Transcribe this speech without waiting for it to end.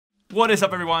What is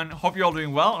up, everyone? Hope you're all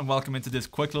doing well, and welcome into this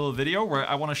quick little video where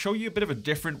I want to show you a bit of a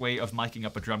different way of miking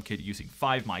up a drum kit using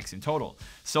 5 mics in total.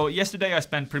 So yesterday I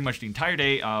spent pretty much the entire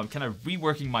day kind of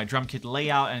reworking my drum kit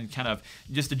layout and kind of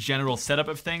just the general setup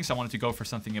of things. I wanted to go for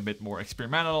something a bit more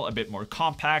experimental, a bit more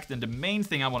compact, and the main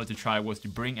thing I wanted to try was to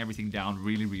bring everything down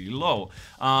really, really low.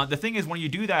 The thing is, when you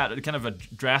do that, kind of a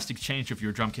drastic change of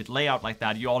your drum kit layout like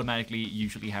that, you automatically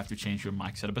usually have to change your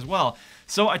mic setup as well.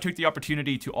 So I took the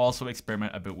opportunity to also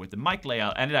experiment a bit with the mic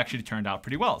layout, and it actually turned out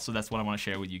pretty well. So that's what I want to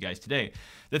share with you guys today.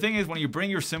 The thing is, when you bring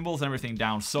your cymbals and everything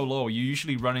down so low, you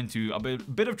usually run into a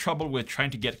bit of trouble with trying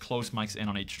to get close mics in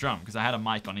on each drum, because I had a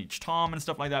mic on each tom and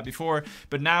stuff like that before,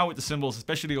 but now with the cymbals,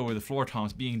 especially over the floor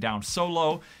toms being down so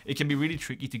low, it can be really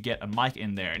tricky to get a mic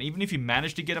in there. And even if you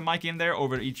manage to get a mic in there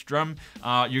over each drum,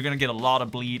 you're gonna get a lot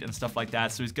of bleed and stuff like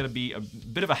that, so it's gonna be a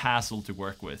bit of a hassle to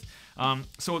work with.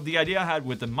 So the idea I had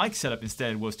with the mic setup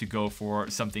instead was to go for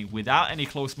something without any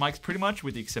close mics, pretty much,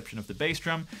 with the exception of the bass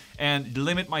drum, and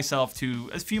limit myself to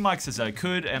as few mics as I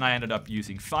could, and I ended up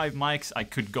using 5 mics. I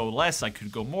could go less, I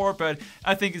could go more, but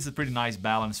I think it's a pretty nice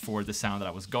balance for the sound that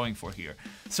I was going for here.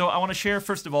 So I want to share,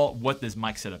 first of all, what this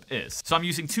mic setup is. So I'm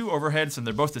using 2 overheads, and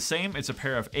they're both the same. It's a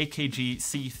pair of AKG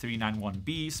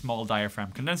C391B small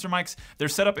diaphragm condenser mics. They're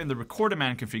set up in the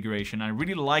Recorder-Man configuration. I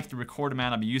really like the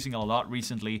Recorder-Man. I've been using it a lot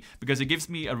recently because it gives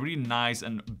me a really nice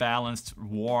and balanced,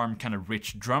 warm, kind of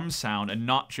rich drum sound, and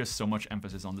not just so much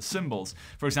emphasis on the cymbals.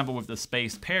 For example, with the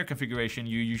spaced pair configuration,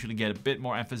 you usually get a bit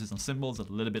more emphasis on cymbals, a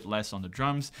little bit less on the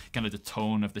drums, kind of the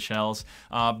tone of the shells.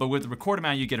 But with the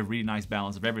Recorder-Man, you get a really nice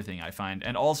balance of everything, I find.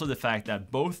 And also the fact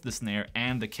that both the snare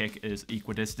and the kick is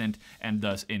equidistant and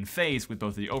thus in phase with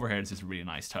both of the overheads is a really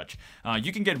nice touch.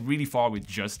 You can get really far with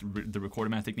just the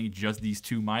Recorder-Man technique, just these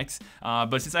 2 mics.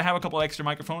 But since I have a couple extra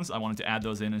microphones, I wanted to add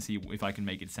those in and see if I can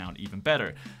make it sound even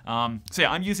better. So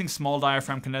yeah, I'm using small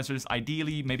diaphragm condensers.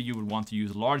 Ideally, maybe you would want to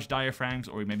use large diaphragms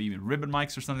or maybe even ribbon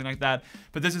mics or something like that.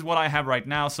 But this is what I have right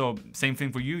now, so same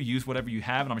thing for you. Use whatever you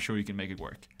have, and I'm sure you can make it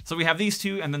work. So we have these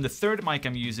 2, and then the third mic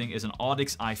I'm using is an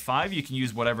Audix i5. You can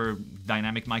use whatever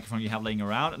dynamic microphone you have laying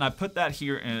around, and I put that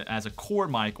here as a core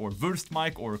mic or Wurst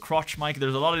mic or a crotch mic.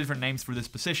 There's a lot of different names for this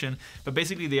position, but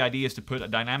basically the idea is to put a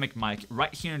dynamic mic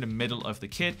right here in the middle of the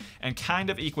kit and kind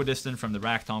of equidistant from the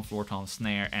rack tom, floor tom,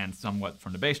 snare, and somewhat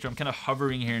from the bass drum, kind of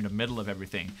hovering here in the middle of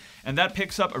everything. And that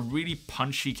picks up a really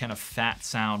punchy, kind of fat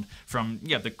sound from,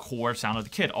 yeah, the core sound of the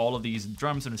kit, all of these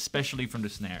drums, and especially from the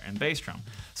snare and bass drum.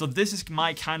 So this is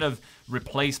my kind of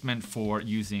replacement for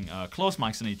using close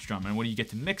mics on each drum. And when you get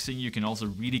to mixing, you can also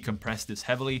really compress this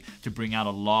heavily to bring out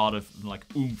a lot of like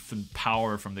oomph and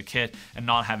power from the kit and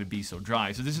not have it be so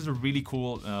dry. So this is a really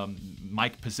cool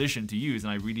mic position to use,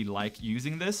 and I really like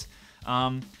using this.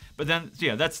 But then, so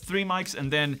yeah, that's 3 mics,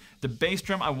 and then the bass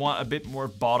drum, I want a bit more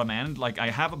bottom end. Like, I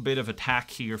have a bit of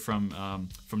attack here from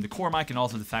the core mic, and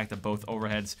also the fact that both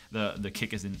overheads, the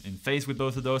kick is in phase with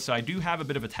both of those. So I do have a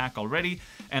bit of attack already,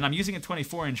 and I'm using a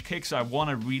 24-inch kick, so I want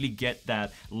to really get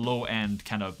that low end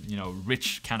kind of, you know,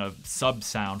 rich kind of sub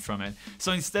sound from it.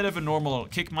 So instead of a normal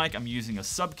kick mic, I'm using a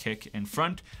sub kick in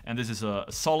front, and this is a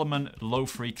Solomon Low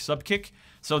Freak sub kick.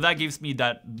 So that gives me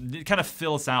that, it kind of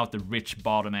fills out the rich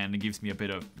bottom end and gives me a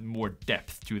bit of more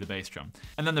depth to the bass drum.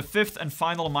 And then the 5th and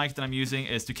final mic that I'm using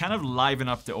is to kind of liven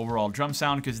up the overall drum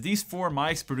sound, because these 4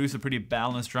 mics produce a pretty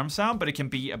balanced drum sound, but it can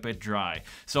be a bit dry.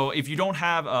 So if you don't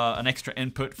have an extra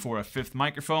input for a 5th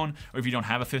microphone, or if you don't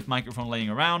have a 5th microphone laying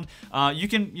around, you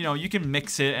can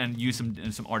mix it and use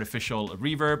some artificial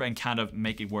reverb and kind of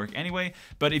make it work anyway.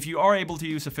 But if you are able to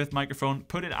use a 5th microphone,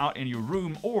 put it out in your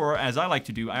room, or as I like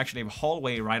to do, I actually have a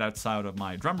hallway right outside of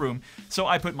my drum room, so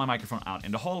I put my microphone out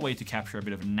in the hallway to capture a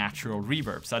bit of natural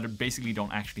reverb, so I basically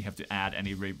don't actually have to add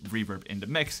any reverb in the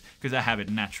mix because I have it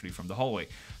naturally from the hallway.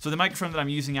 So the microphone that I'm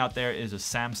using out there is a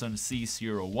Samson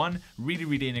C01,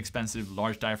 really inexpensive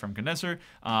large diaphragm condenser.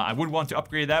 I would want to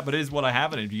upgrade that, but it is what I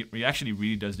have, and it actually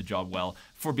really does the job well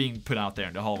for being put out there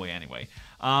in the hallway anyway.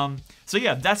 So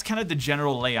yeah, that's kind of the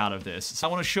general layout of this. So I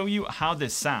want to show you how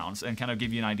this sounds and kind of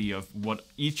give you an idea of what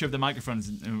each of the microphones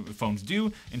do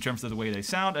in terms of the way they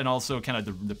sound, and also kind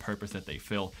of the purpose that they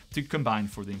fill to combine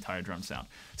for the entire drum sound.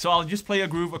 So I'll just play a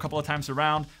groove a couple of times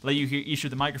around, let you hear each of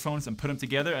the microphones and put them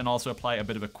together, and also apply a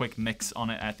bit of a quick mix on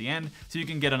it at the end so you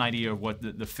can get an idea of what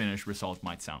the finished result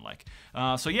might sound like.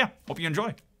 So yeah, hope you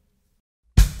enjoy.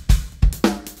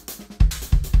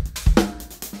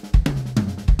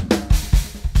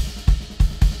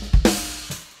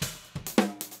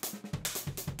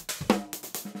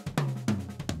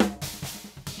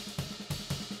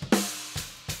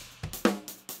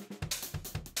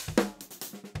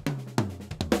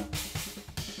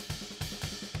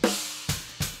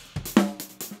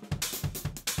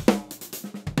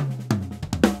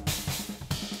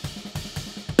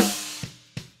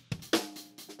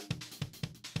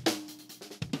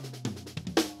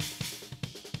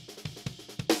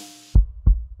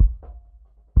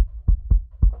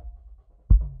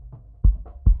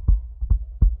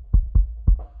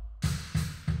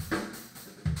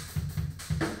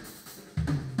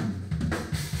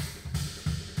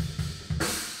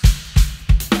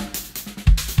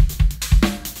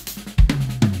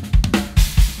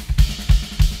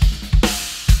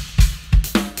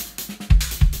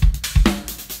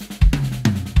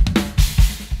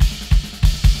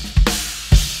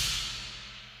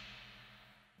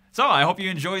 I hope you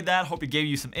enjoyed that. Hope it gave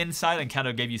you some insight and kind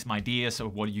of gave you some ideas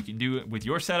of what you can do with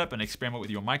your setup and experiment with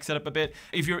your mic setup a bit.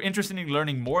 If you're interested in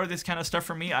learning more of this kind of stuff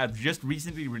from me, I've just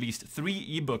recently released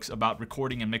 3 ebooks about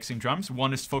recording and mixing drums.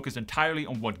 One is focused entirely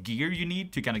on what gear you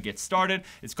need to kind of get started.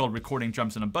 It's called Recording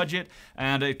Drums on a Budget,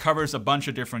 and it covers a bunch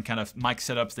of different kind of mic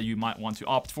setups that you might want to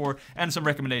opt for and some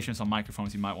recommendations on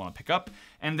microphones you might want to pick up.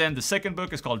 And then the second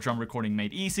book is called Drum Recording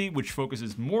Made Easy, which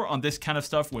focuses more on this kind of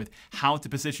stuff with how to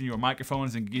position your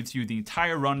microphones and gives you the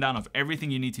entire rundown of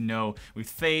everything you need to know with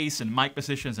phase and mic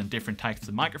positions and different types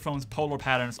of microphones, polar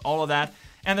patterns, all of that.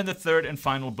 And then the third and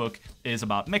final book is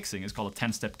about mixing. It's called A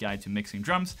 10-Step Guide to Mixing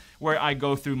Drums, where I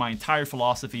go through my entire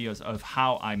philosophy of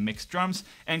how I mix drums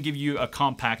and give you a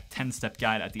compact 10-step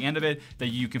guide at the end of it that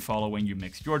you can follow when you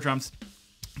mix your drums,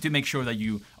 to make sure that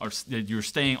you're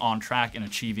staying on track and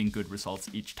achieving good results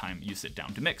each time you sit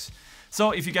down to mix.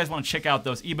 So if you guys want to check out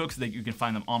those ebooks, that you can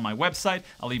find them on my website.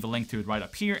 I'll leave a link to it right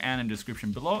up here and in the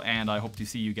description below, and I hope to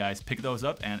see you guys pick those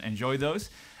up and enjoy those.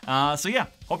 So yeah,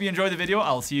 hope you enjoyed the video.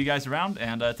 I'll see you guys around,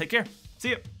 and take care.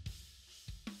 See ya.